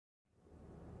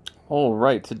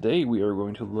Alright, today we are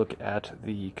going to look at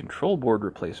the control board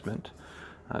replacement.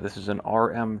 This is an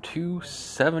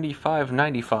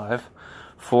RM27595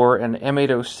 for an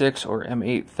M806 or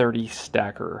M830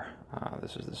 stacker.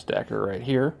 This is the stacker right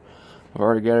here. I've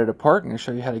already got it apart. I'm going to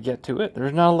show you how to get to it.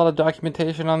 There's not a lot of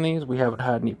documentation on these. We haven't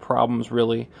had any problems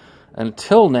really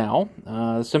until now.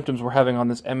 The symptoms we're having on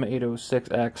this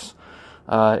M806X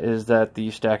is that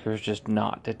the stacker is just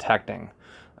not detecting.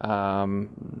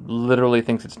 Literally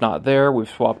thinks it's not there. We've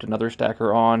swapped another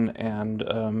stacker on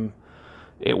and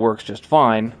it works just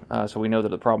fine. So we know that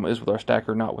the problem is with our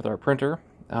stacker, not with our printer.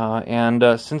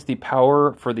 Since the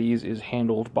power for these is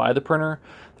handled by the printer,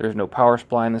 there's no power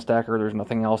supply in the stacker, there's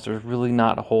nothing else, there's really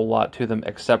not a whole lot to them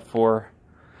except for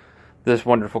this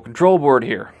wonderful control board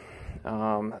here.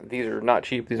 These are not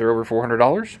cheap, these are over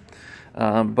 $400.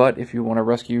 But if you want to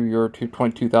rescue your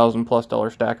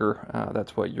 $22,000+ stacker,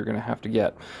 that's what you're going to have to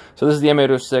get. So this is the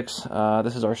M806.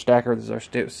 This is our stacker. This is our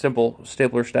simple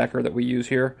stapler stacker that we use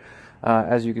here.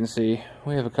 As you can see,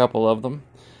 we have a couple of them.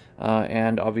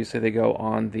 And obviously they go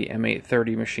on the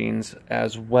M830 machines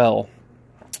as well.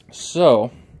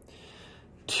 So,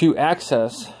 to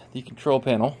access the control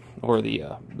panel, or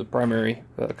the primary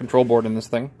control board in this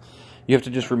thing, you have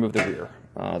to just remove the rear.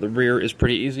 The rear is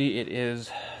pretty easy. It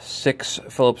is 6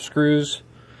 Phillips screws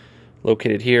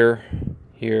located here,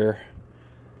 here,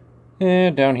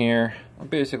 and down here.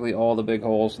 Basically all the big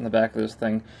holes in the back of this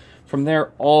thing. From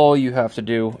there, all you have to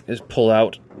do is pull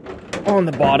out on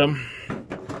the bottom,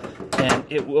 and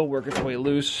it will work its way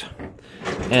loose.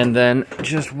 And then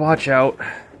just watch out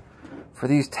for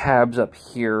these tabs up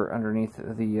here underneath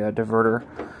the diverter.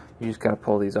 You just gotta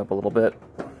pull these up a little bit.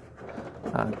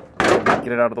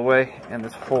 Get it out of the way, and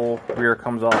this whole rear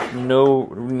comes off. No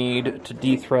need to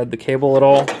de-thread the cable at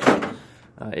all.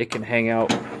 It can hang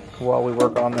out while we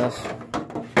work on this,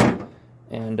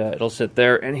 and it'll sit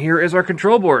there. And here is our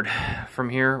control board. From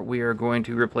here, we are going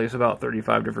to replace about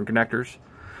 35 different connectors.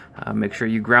 Make sure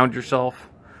you ground yourself,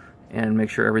 and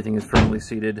make sure everything is firmly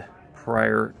seated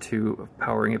prior to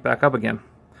powering it back up again.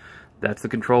 That's the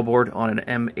control board on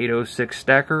an M806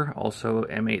 stacker, also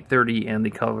M830 and the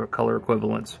color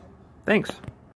equivalents. Thanks.